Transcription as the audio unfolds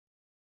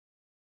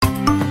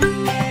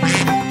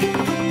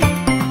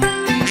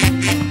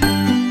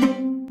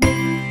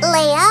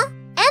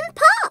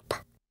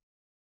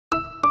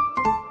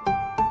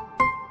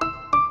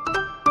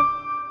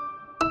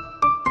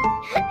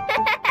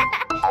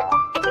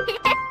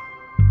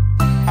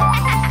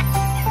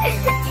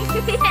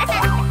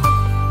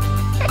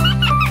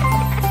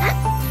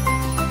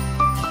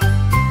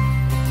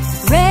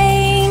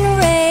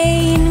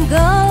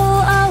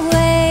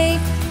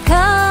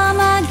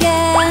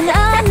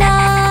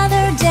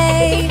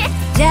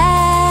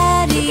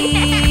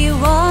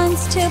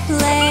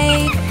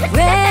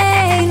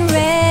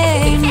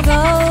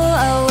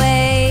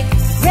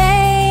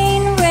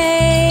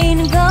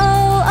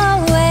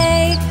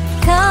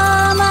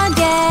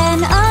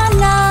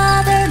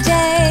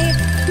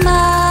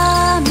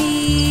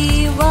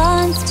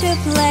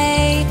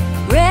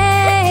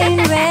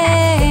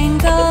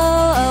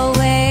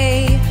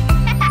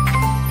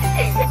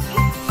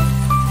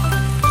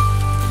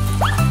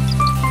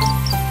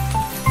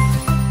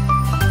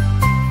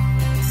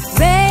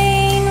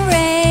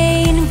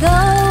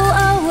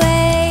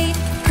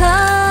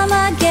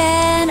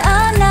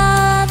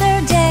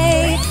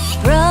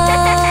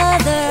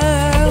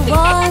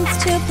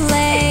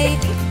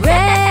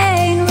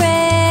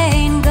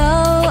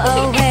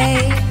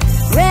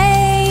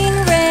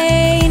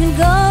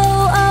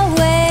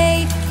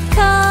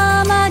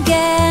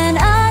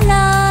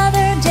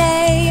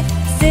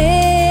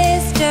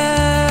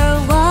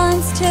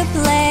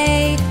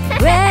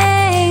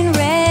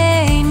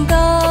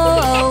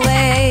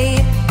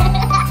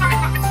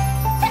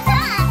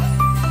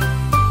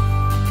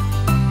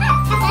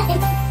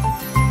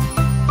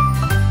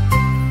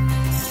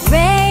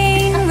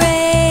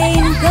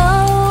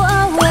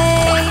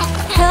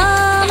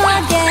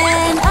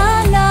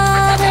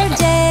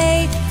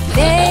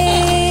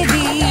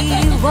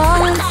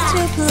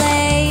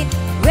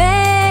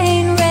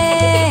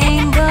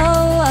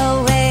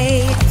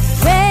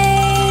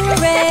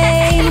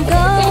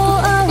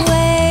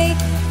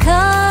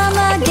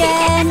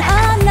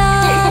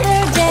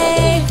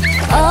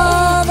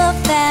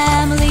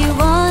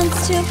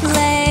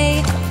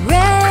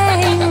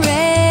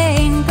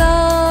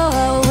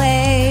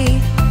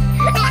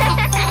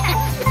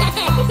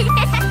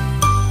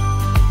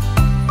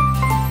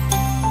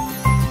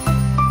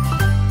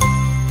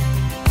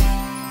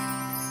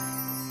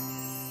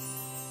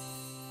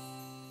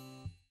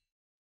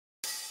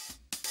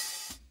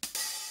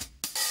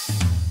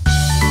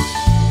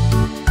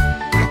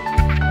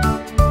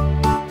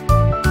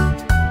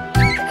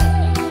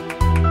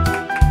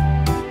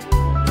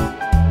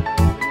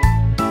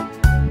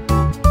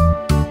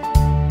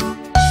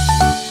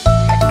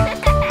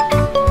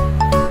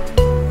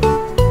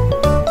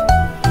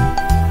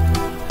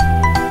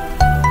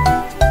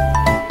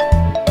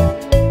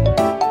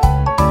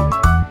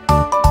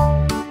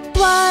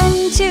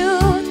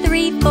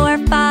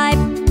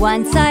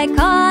Once I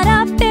caught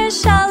a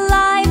fish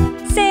alive.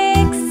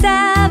 6,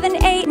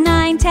 7, 8,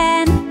 9,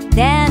 10.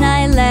 Then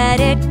I let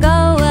it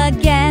go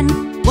again.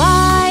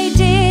 Why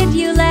did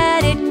you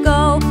let it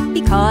go?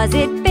 Because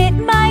it bit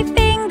my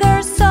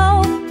finger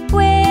so.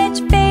 Which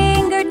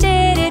finger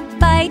did it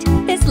bite?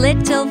 This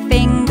little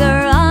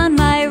finger on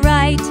my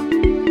right.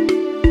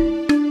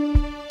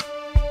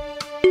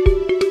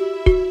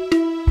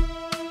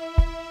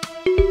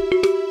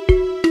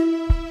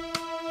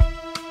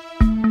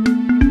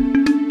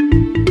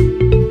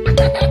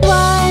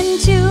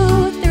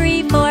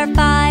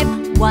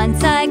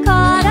 Once I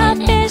caught a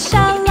fish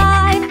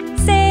alive.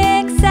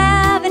 6,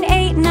 7,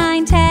 8,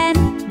 9,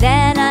 10.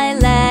 Then I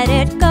let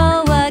it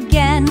go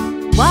again.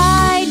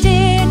 Why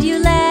did you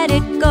let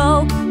it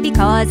go?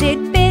 Because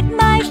it bit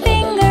my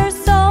finger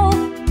so.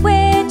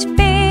 Which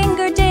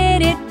finger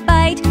did it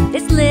bite?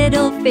 This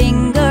little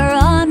finger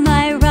on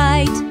my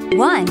right.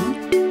 1,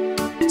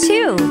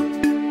 2,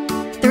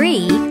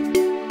 3,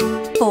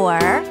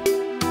 4,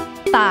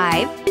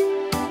 5,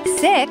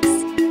 6,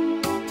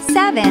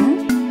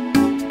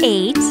 7,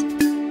 8,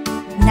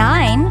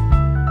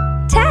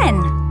 9,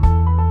 10.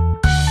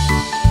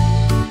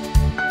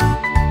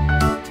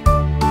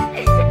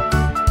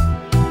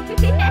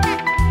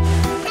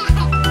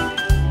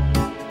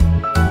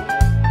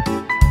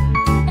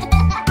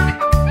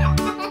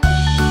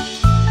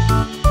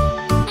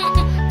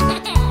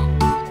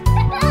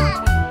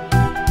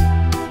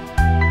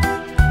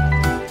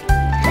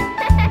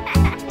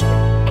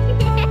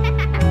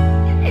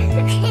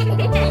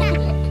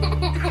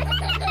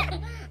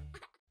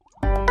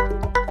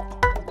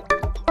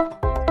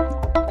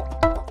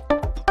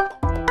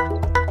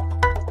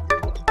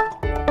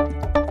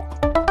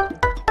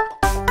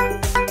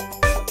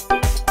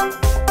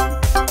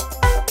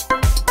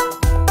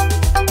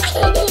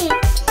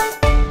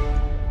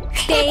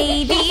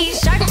 Baby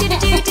shark doo doo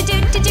doo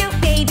doo doo doo.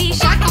 Baby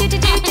shark doo doo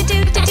doo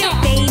doo doo doo.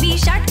 Baby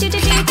shark doo doo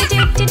doo doo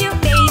doo doo.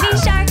 Baby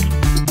shark.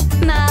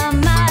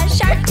 Mama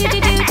shark doo doo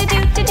doo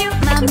doo doo doo.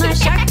 Mama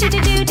shark doo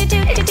doo doo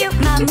doo doo doo.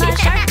 Mama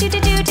shark doo doo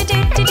doo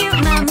doo doo doo.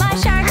 Mama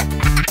shark.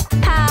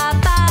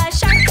 Papa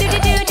shark doo doo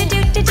doo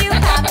doo doo doo.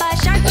 Papa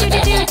shark doo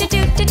doo doo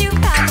doo doo doo.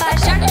 Papa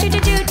shark doo doo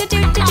doo doo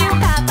doo doo.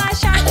 Papa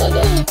shark.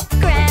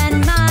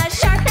 Grandma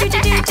shark doo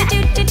doo doo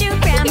doo doo doo.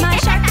 Grandma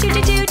shark doo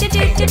doo doo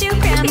doo doo doo.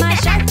 Grandma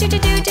shark doo doo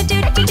doo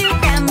doo doo doo.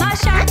 Grandma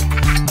shark.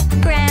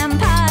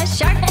 Grandpa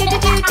shark doo doo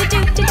doo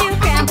doo doo doo.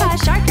 Grandpa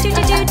shark doo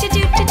doo doo doo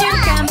doo doo.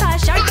 Grandpa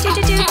shark doo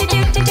doo doo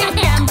doo doo doo.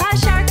 Grandpa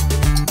shark.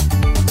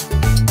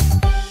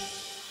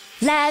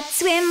 Let's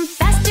swim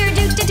faster,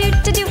 do do do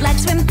do do.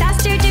 Let's swim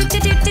faster, do do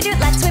do do do.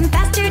 Let's swim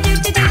faster, do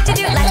do do do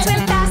do. Let's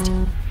swim fast.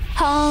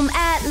 Home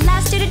at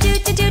last, do do do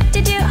do do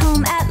do do.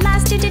 Home at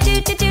last, do do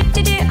do do do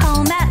do do.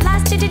 Home at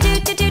last, do do do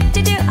do do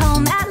do do.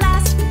 Home at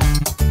last.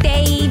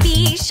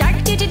 Baby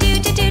shark, do do do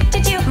do do do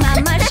do.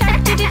 Mama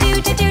shark, do do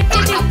do do do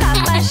do do.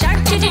 Papa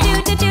shark, do do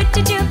do do do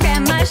do do.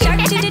 Grandma shark,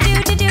 do do do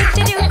do do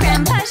do do.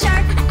 Grandpa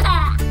shark.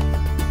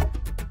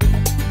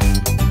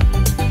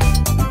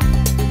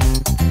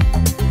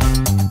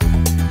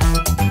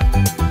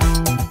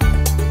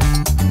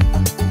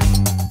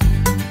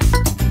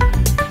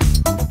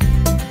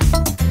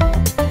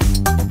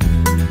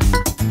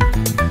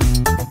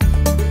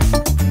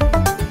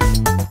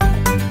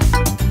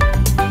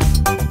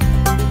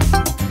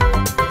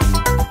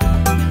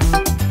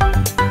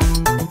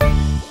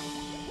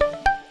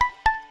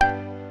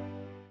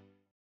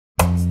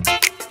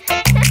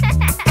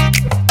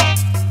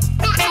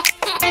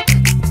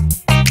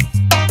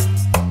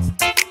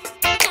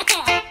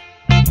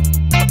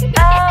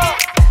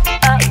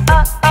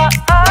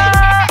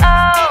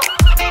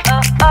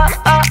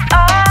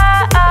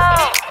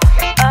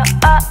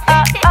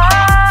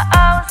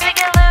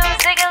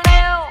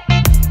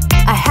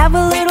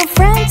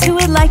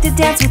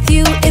 Dance with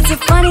you. It's a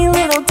funny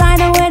little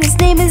dino and his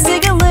name is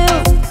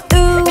Zigaloo.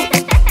 Ooh,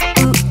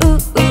 ooh, ooh,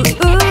 ooh,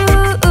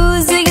 ooh,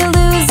 ooh,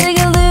 Zigaloo,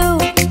 Zigaloo.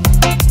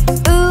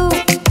 Ooh,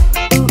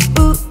 ooh,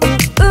 ooh,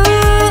 ooh,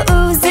 ooh,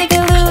 ooh,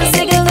 Zigaloo,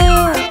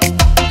 Zigaloo.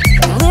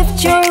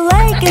 Lift your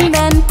leg and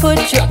then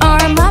put your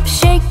arm up.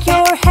 Shake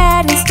your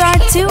head and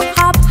start to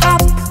hop,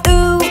 hop.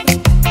 Ooh,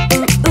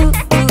 ooh, ooh,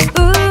 ooh,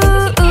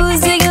 ooh, ooh,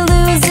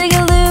 Zigaloo,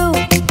 Zigaloo.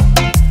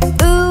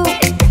 Ooh,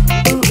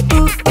 ooh, ooh,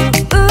 ooh,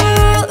 ooh,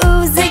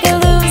 ooh,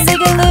 Zigaloo,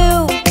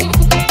 Zigaloo.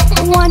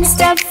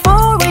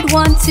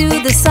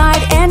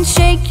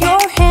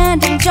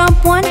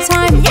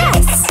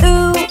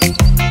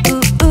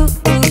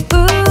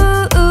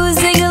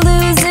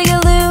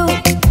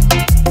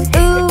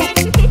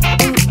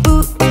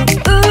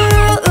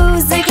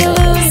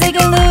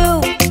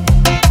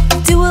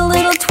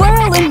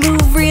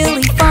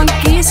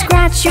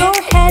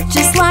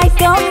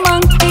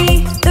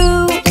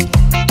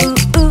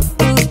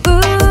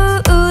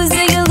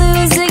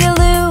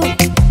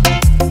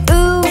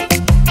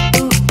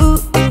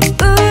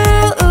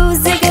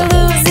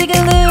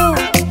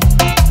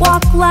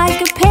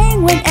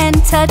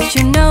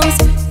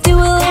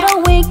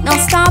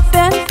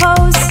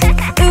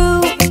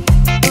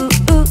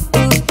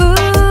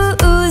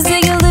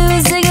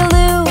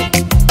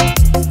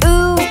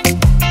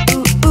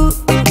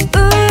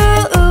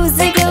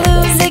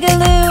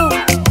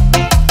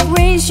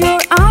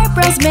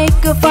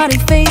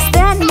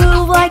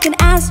 like an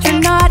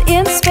astronaut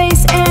in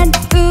space. And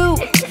ooh,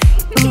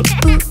 ooh,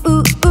 ooh,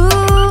 ooh,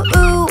 ooh,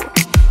 ooh.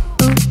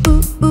 Ooh,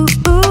 ooh, ooh,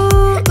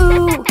 ooh,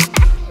 ooh.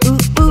 Ooh,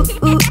 ooh,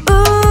 ooh,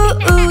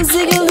 ooh, ooh.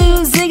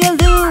 Zigaloo,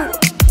 zigaloo.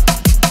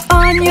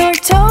 On your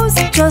toes,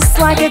 just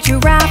like a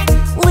giraffe.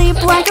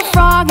 Leap like a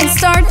frog and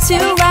start to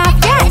laugh.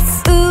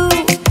 Yes! Ooh,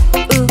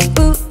 ooh, ooh,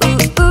 ooh, ooh,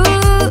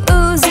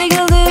 ooh.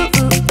 Zigaloo,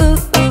 ooh, ooh,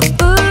 ooh,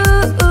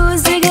 ooh, ooh.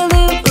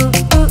 Zigaloo, ooh,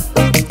 ooh, ooh,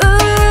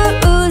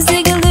 ooh, ooh.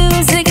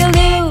 Zigaloo,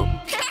 zigaloo.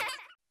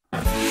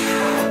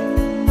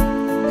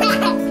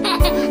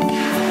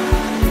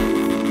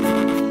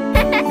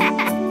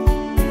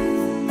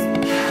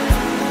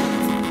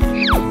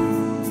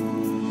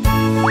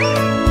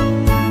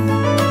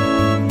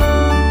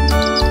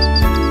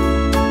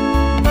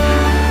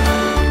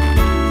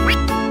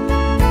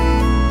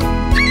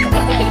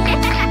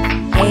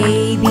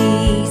 A, B,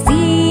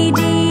 C, D,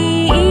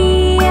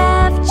 E,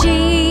 F, G,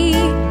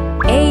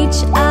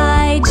 H,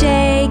 I,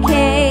 J,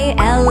 K,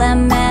 L,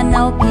 M, N,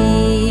 O, P,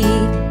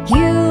 Q,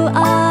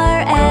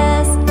 R,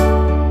 S,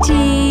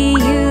 T,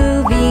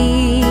 U,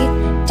 V,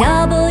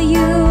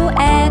 W,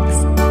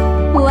 X,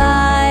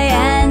 Y,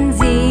 and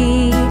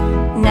Z.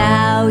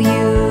 Now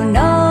you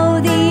know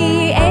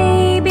the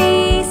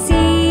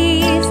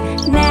ABCs.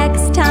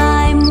 Next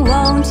time,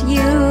 won't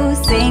you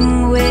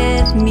sing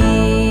with me?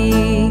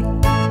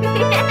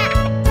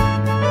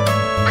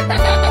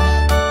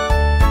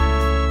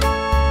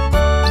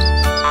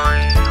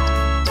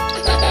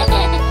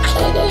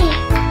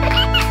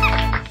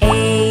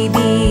 A,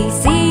 B,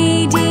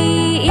 C, D,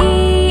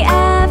 E,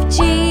 F,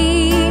 G,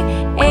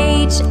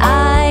 H,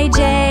 I,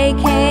 J,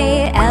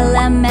 K, L,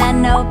 M,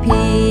 N, O, P,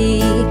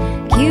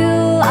 Q,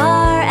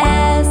 R,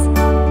 S,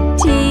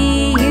 T,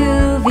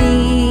 U, V,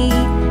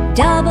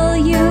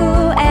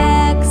 W,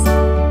 X,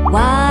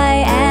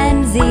 Y,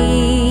 and Z.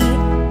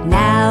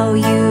 Now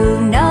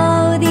you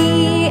know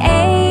the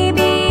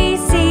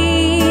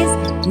ABCs.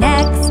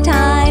 Next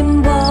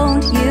time,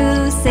 won't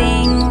you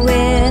sing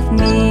with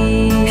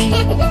me?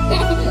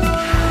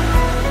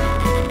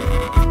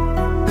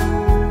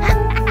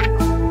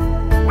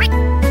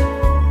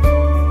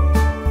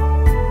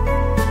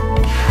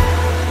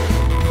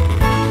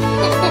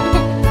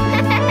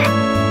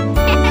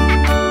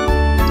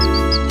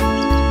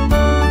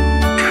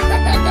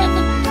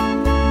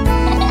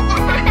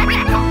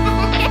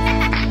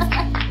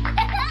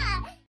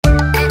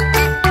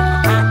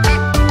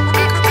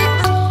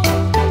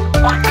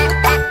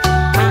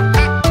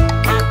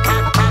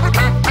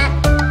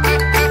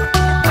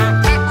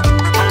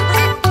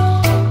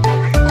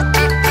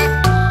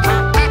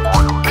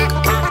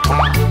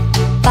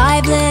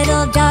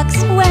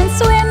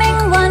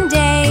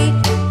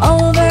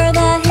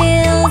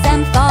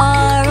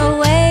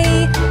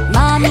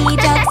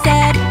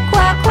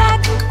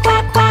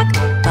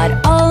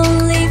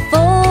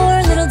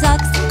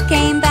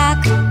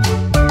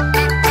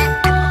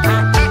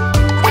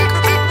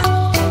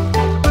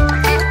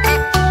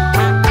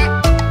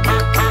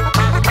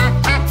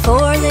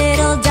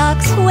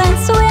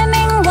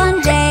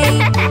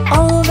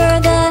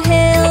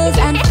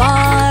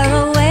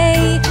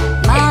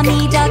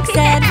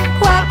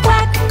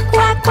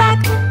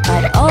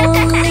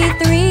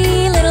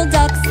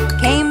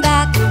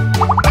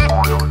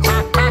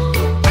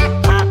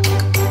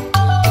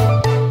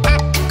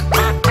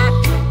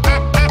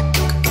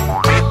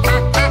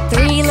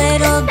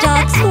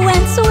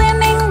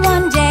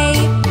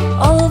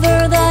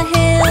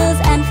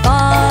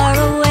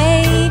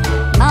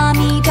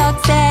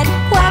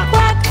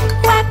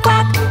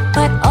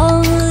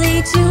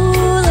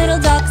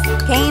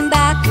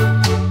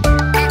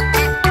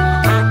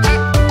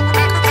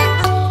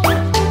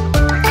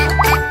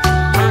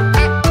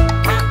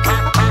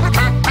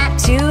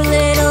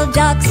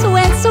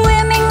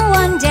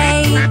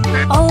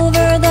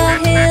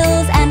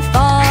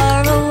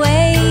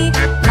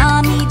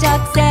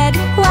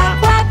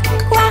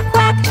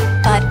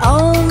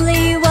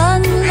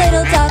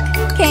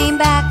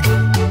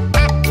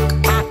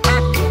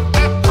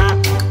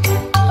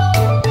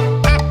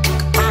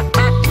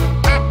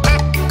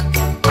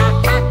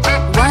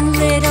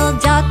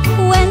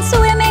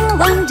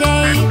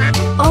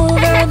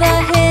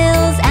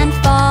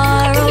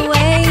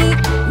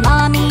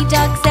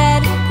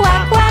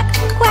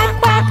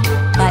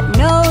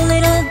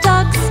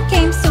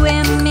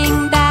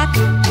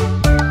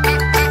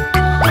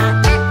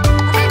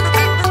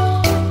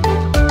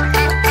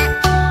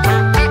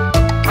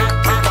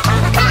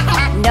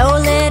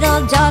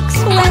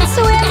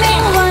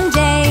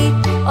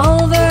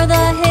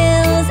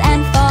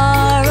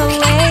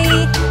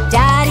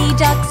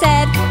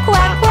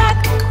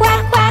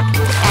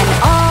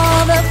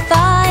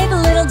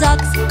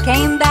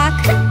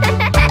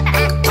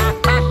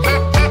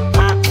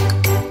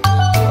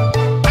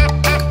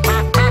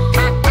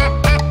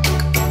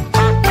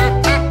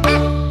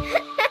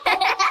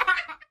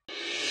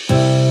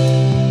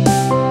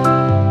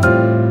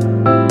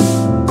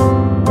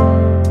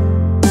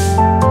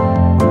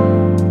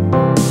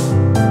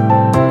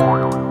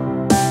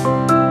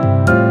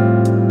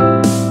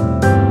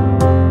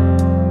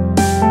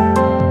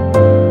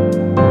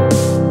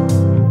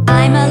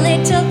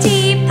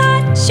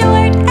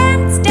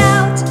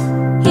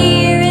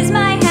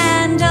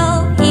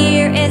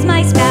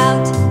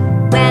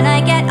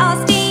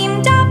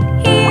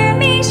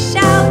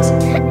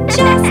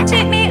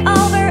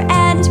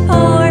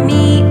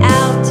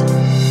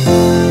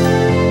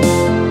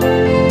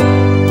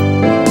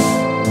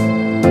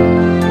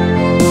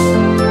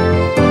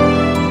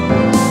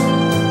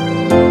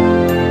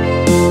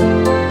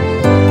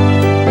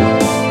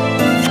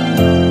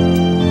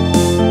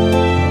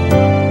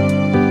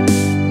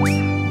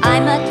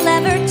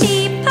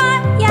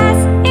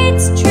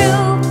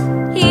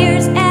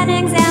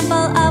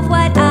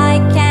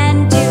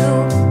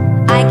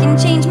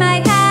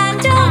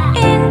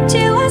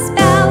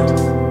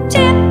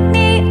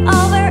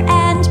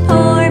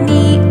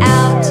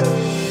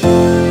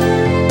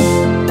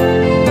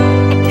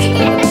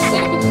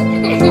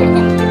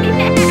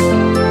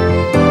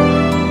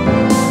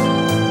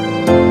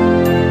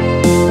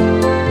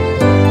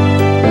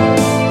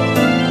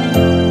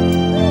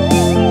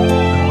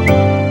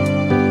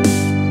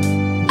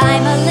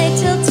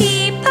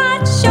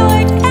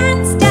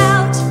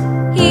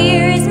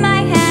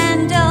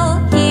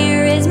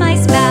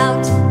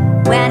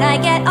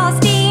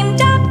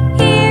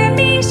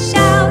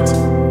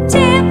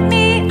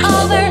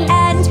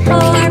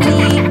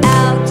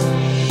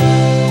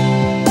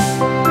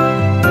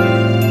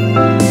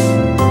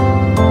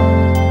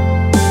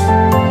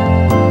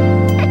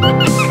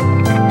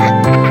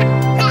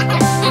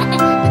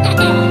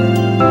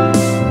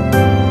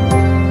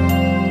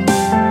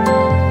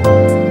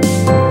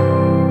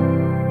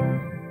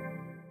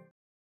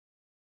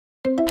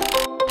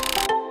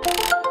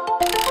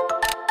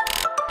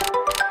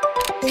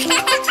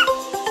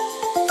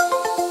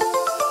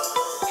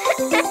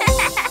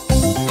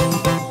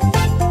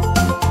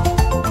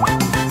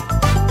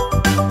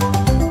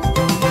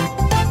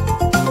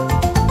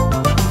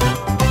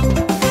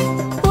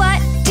 What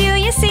do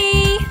you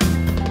see?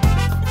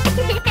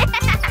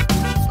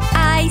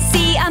 I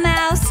see a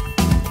mouse.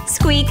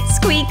 Squeak,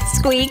 squeak,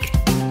 squeak.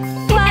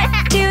 What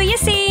do you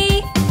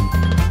see?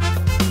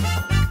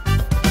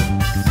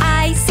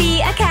 I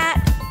see a cat.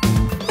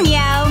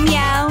 Meow,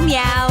 meow,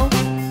 meow.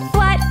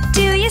 What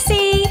do you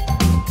see?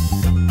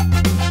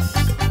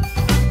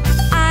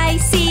 I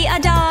see a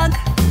dog.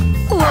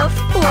 Woof,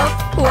 woof,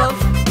 woof.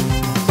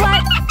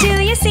 What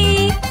do you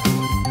see?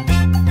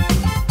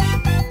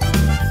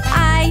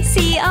 I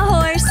see a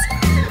horse.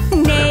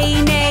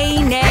 Neigh,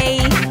 neigh,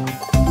 neigh.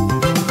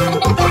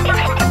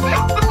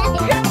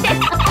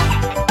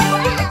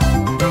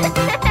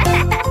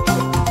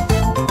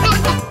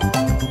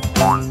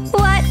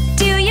 What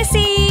do you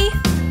see?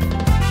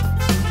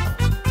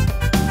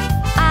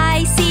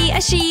 I see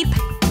a sheep.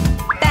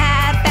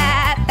 Ba,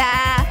 ba,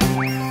 ba.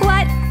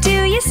 What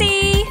do you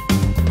see?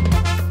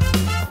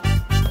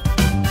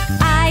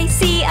 I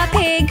see a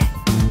pig.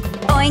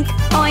 Oink,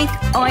 oink,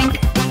 oink.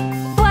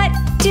 What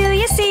do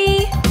you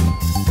see?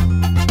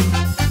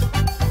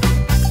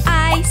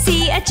 I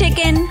see a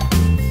chicken.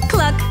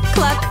 Cluck,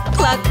 cluck,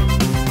 cluck.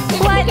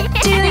 What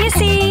do you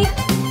see?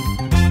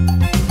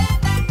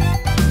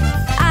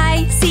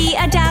 I see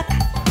a duck.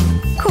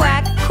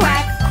 Quack,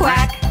 quack,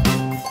 quack.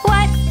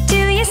 What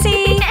do you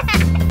see?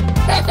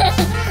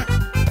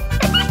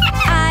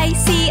 I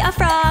see a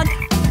frog.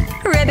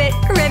 Ribbit,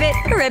 ribbit,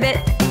 ribbit.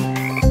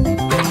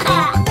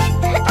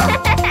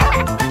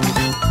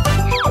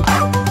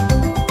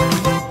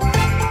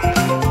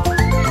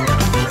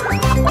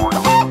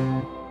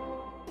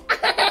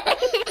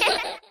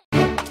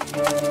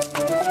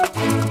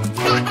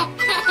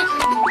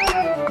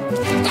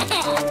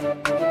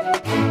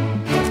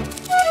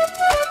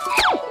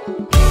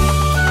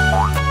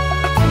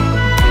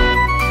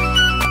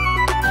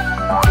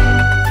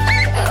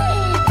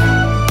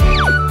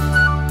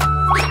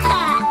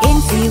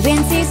 Incy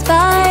wincy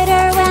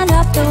spider went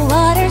up the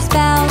water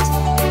spout.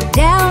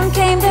 Down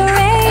came the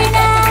rain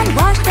and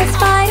washed the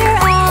spider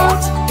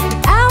out.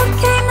 Out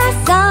came the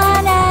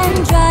sun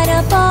and dried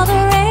up all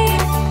the rain.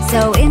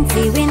 So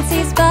Incy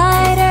wincy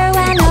spider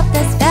went up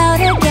the spout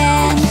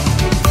again.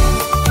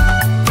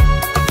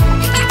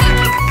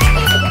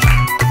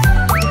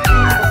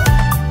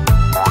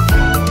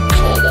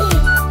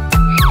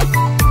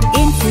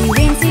 Incy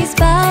wincy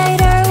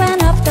spider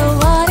went up the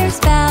water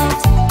spout.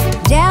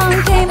 Down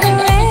came the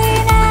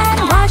rain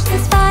and washed the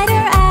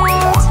spider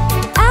out.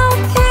 Out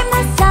came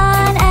the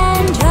sun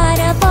and dried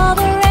up all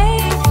the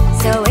rain.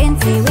 So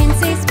Incy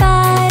wincy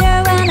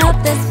spider went up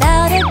the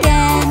spout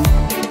again.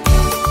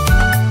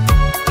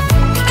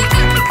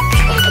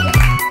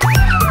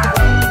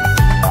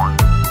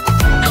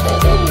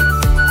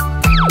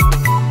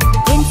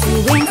 Incy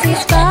wincy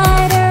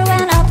spider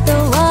went up the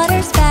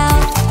water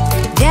spout.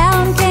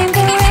 Down came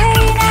the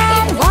rain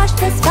and washed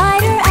the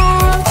spider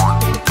out.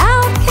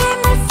 Out came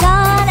the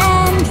sun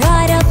and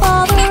dried up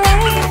all the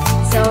rain.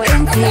 So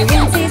Incy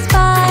wincy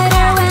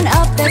spider went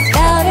up the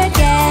spout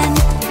again.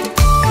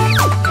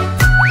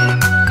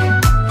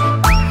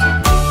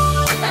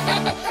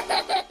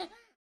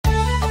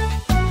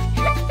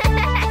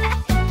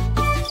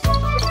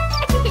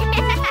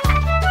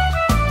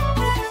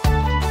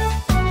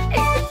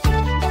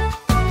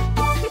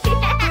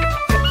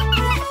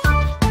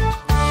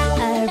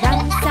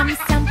 Rum sum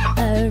sum,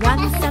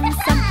 rum sum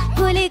sum.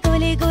 Gully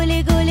gully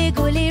gully gully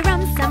gully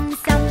rum sum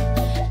sum.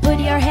 Put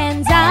your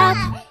hands up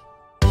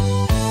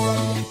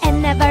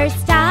and never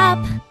stop.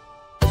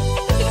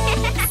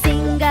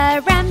 Sing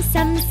a rum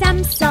sum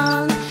sum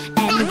song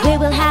and we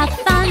will have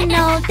fun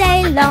all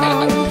day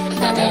long.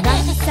 A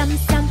rum sum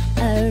sum,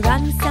 a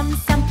rum sum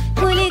sum.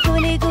 Gully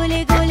gully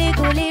gully gully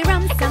gully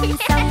rum sum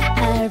sum.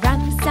 A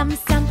rum sum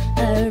sum,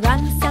 a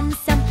rum sum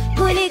sum.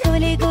 Gully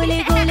gully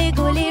gully gully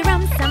gully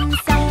rum sum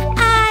sum.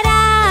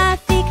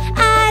 Arafik,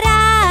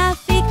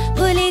 arafik.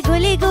 Gully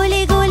gully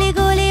gully gully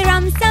gully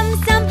rum sum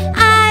sum.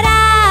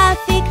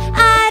 Arafik,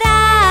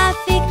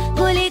 arafik.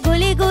 Gully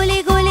gully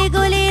gully gully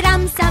gully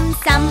rum sum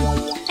sum.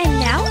 And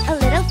now a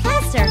little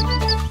faster.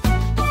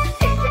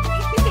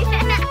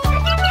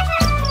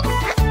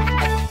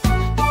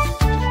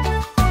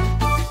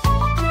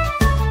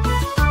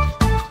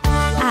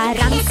 A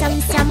rum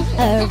sum sum,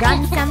 a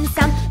rum sum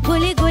sum.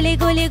 Gully gully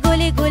gully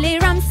gully gully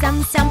rum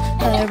sum sum.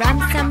 A rum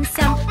sum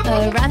sum,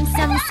 a rum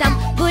sum sum.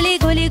 Gully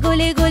gully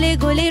gully gully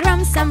gully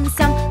rum sum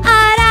sum.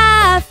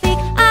 Arafik,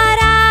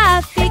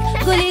 arafik.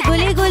 Gully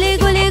gully gully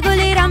gully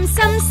gully rum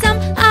sum sum.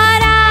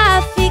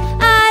 Arafik,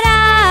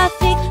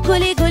 arafik.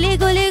 Gully gully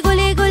gully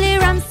gully gully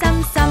rum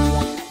sum sum.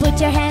 Put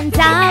your hands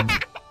up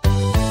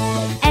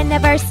and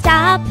never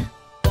stop.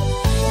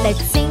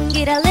 Let's sing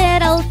it a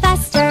little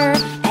faster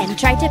and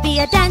try to be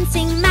a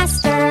dancing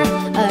master.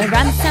 A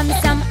rum sum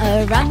sum,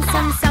 a rum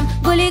sum sum.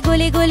 Gully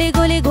gully gully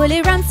gully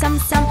gully rum sum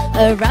sum.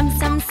 A rum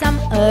sum sum,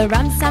 a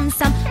rum sum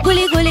sum.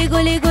 Gully gully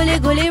gully gully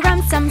gully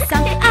rum sum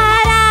sum.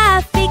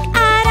 Arafik,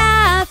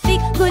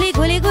 arafik. Gully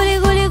gully gully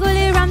gully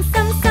gully rum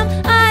sum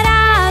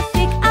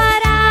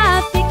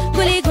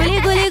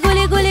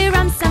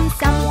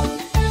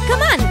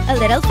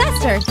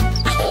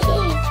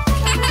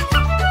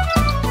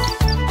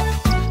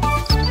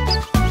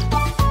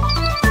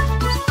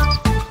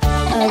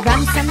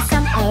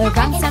a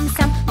rum sum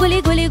sum.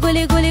 Gully gully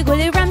gully gully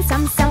gully rum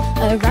sum sum.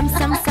 A rum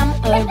sum sum,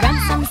 a rum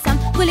sum sum.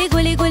 Gully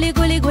gully gully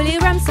gully gully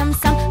rum sum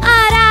sum.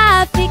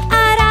 Arafik,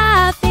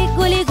 arafik,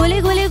 gully gully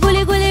gully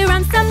gully gully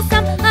rum sum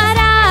sum.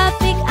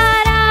 Arafik,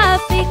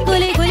 arafik,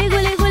 gully gully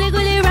gully gully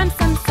gully rum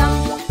sum sum.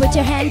 Put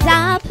your hands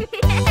up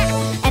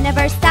and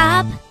never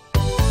stop.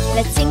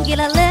 Let's sing it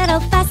a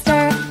little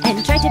faster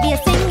and try to be a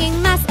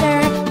singing master.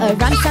 A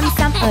rum sum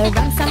sum, a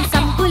rum sum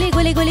sum. Gully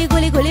gully gully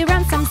gully gully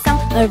rum sum sum.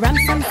 A rum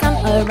sum sum,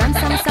 a rum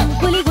sum sum.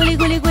 Gully gully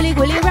gully gully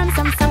gully rum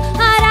sum sum.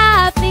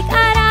 Arafik,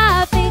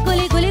 arafik,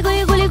 gully gully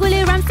gully gully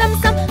gully rum sum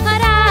sum.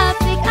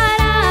 Arafik,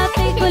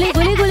 arafik, gully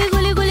gully gully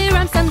gully gully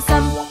rum sum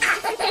sum.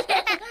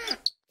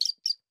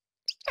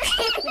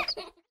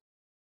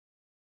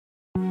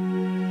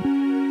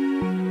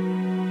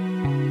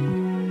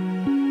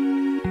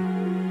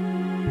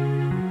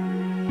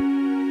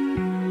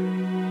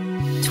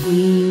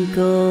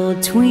 Twinkle,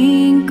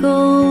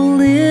 twinkle,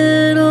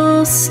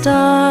 little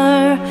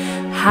star,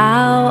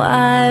 how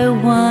I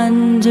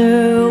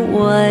wonder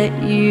what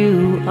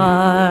you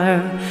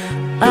are.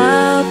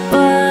 Up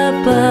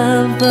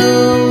above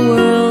the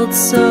world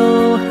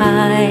so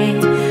high,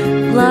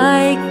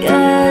 like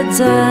a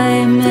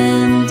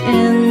diamond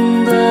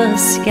in the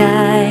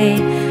sky.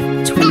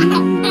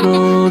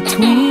 Twinkle,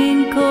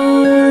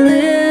 twinkle,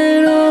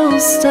 little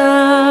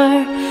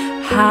star,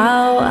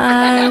 how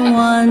I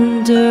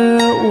wonder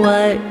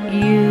what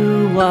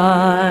you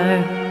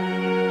are.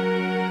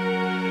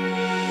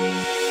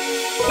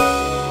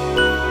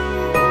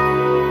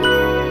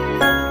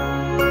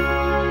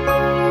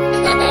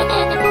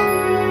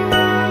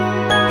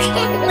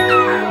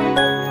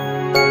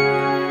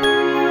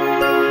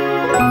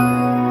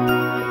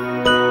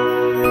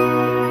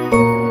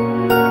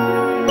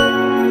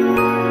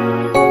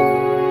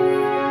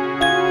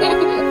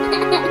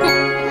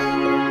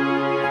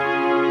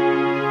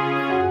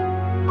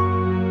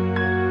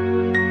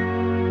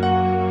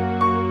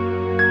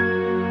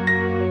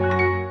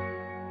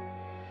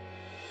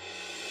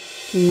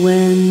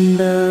 When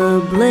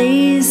the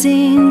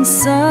blazing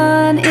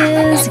sun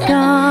is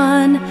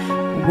gone,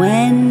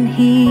 when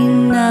he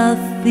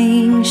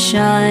nothing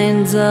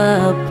shines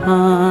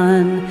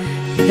upon,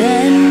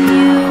 then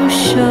you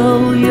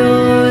show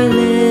your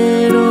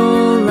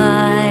little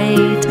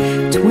light.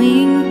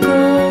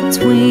 Twinkle,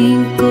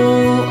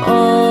 twinkle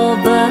all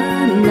the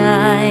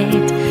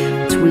night.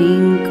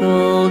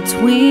 Twinkle,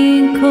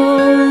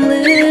 twinkle,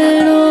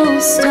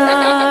 little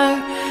star,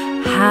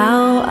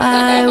 how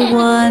I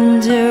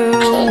wonder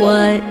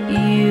what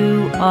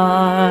you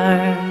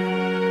are.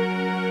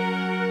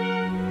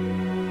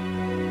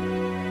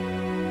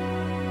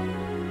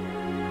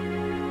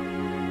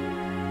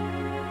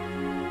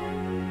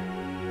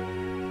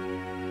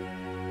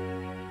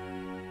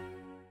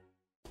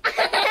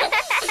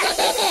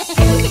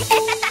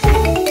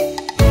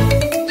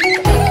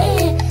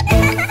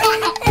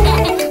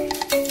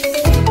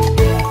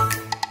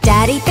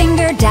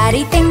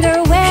 Daddy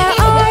finger, where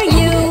are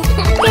you?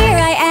 Here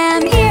I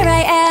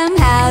am,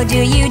 how do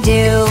you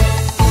do?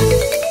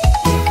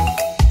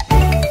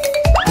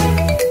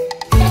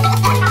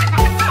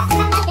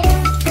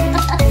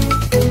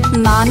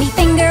 Mommy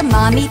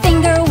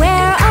finger,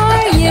 where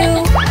are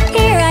you?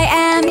 Here I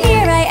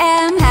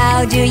am,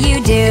 how do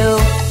you do?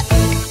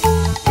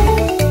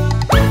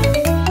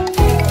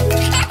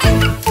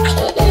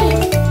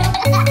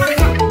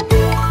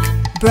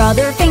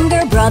 Brother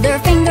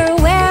finger,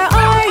 where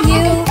are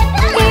you?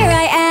 Here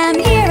I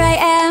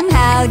am,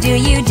 how do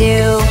you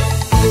do?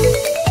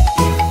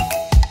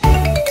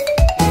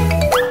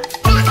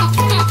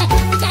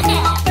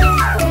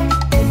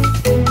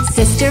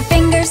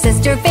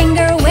 Sister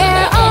finger,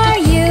 where are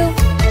you?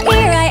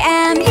 Here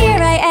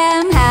I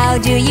am, how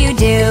do you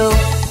do?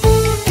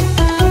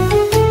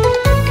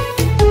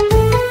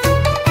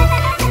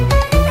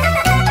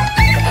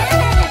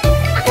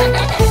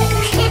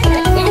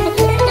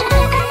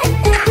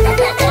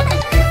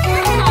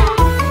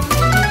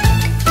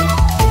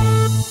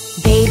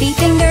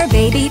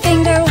 Baby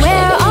finger,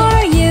 where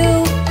are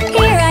you?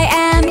 Here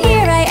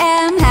I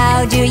am,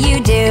 how do you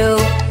do?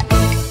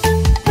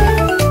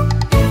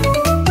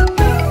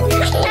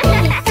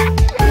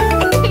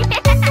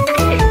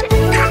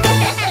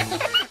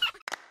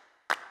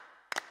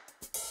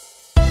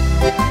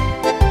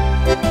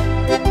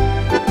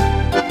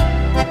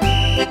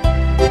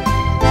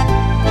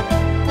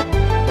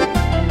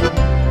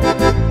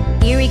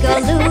 Here we go,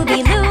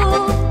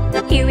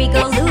 Looby-Loo. Here we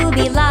go,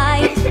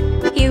 Looby-Light.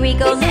 Here we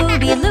go,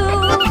 Looby-Loo.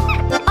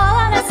 All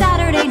on a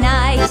Saturday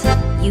night.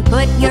 You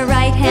put your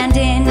right hand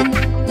in.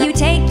 You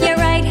take your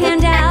right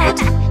hand out.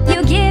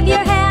 You give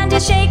your hand a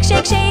shake,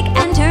 shake, shake,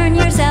 and turn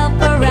yourself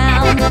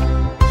around.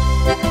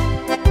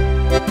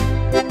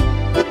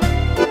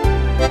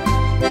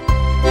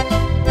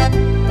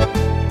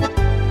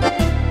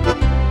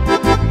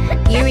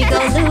 Here we go,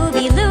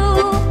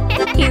 Looby-Loo.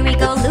 Here we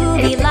go,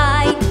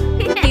 Looby-Light.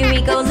 Here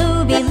we go,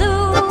 Looby-Loo.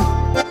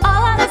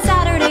 All on a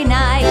Saturday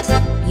night.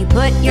 You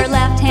put your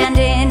left hand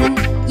in.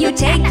 You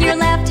take your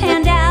left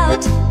hand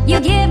out. You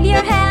give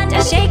your hand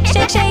a shake,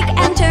 shake, shake,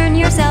 and turn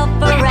yourself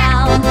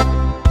around.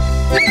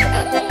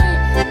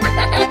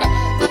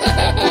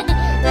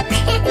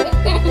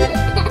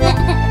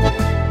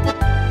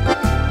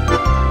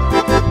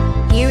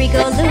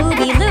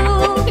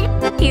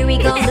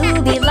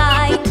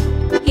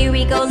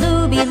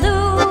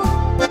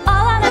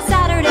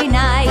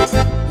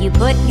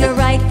 put your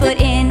right foot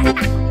in.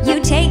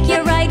 You take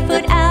your right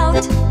foot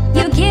out.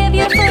 You give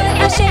your foot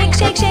a shake,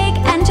 shake, shake,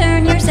 and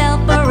turn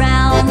yourself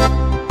around.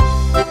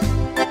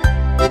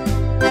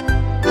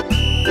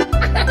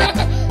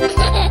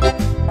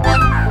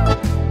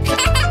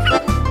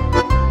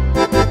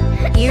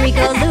 Here we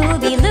go,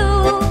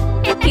 looby-loo.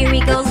 Here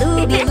we go,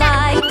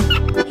 looby-lie.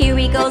 Here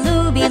we go,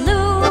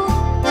 looby-loo.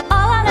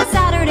 All on a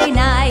Saturday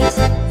night.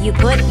 You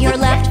put your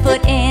left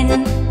foot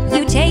in.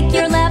 You take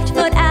your left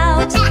foot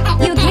out.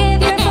 You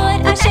give your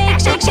foot a shake,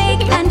 shake,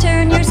 shake, and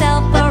turn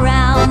yourself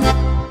around.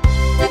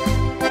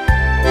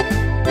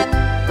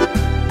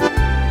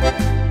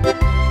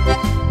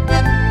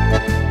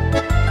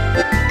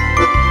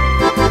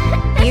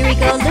 Here we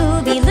go,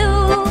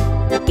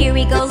 looby-loo. Here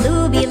we go,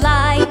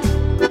 looby-lie.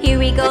 Here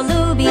we go,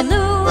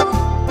 looby-loo.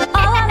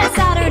 All on a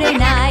Saturday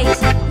night.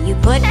 You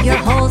put your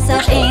whole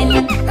self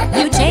in.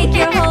 You take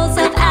your whole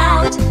self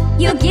out.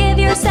 You give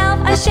yourself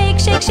a shake,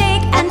 shake,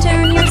 shake, and